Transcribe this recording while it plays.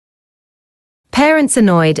Parents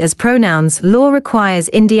annoyed as pronouns law requires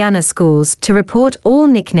Indiana schools to report all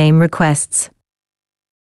nickname requests.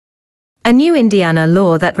 A new Indiana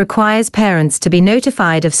law that requires parents to be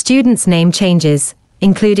notified of students' name changes,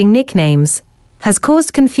 including nicknames, has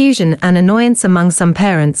caused confusion and annoyance among some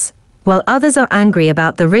parents, while others are angry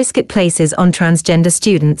about the risk it places on transgender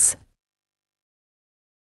students.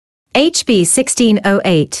 HB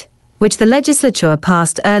 1608, which the legislature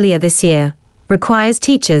passed earlier this year, requires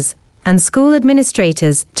teachers and school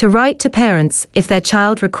administrators to write to parents if their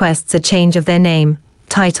child requests a change of their name,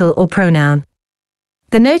 title or pronoun.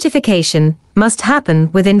 The notification must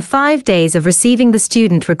happen within 5 days of receiving the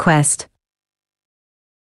student request.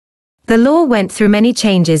 The law went through many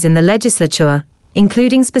changes in the legislature,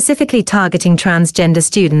 including specifically targeting transgender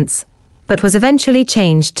students, but was eventually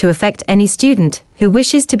changed to affect any student who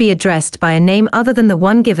wishes to be addressed by a name other than the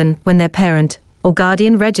one given when their parent or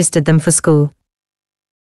guardian registered them for school.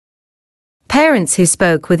 Parents who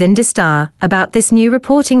spoke with Está about this new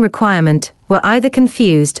reporting requirement were either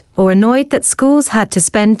confused or annoyed that schools had to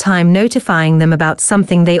spend time notifying them about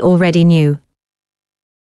something they already knew.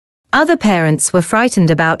 Other parents were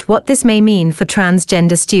frightened about what this may mean for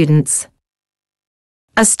transgender students.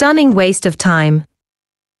 A stunning waste of time.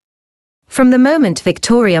 From the moment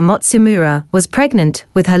Victoria Motsumura was pregnant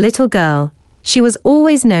with her little girl, she was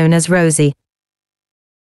always known as Rosie.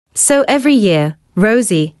 So every year,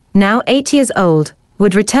 Rosie, now 8 years old,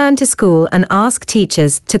 would return to school and ask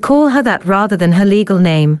teachers to call her that rather than her legal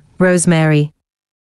name, Rosemary.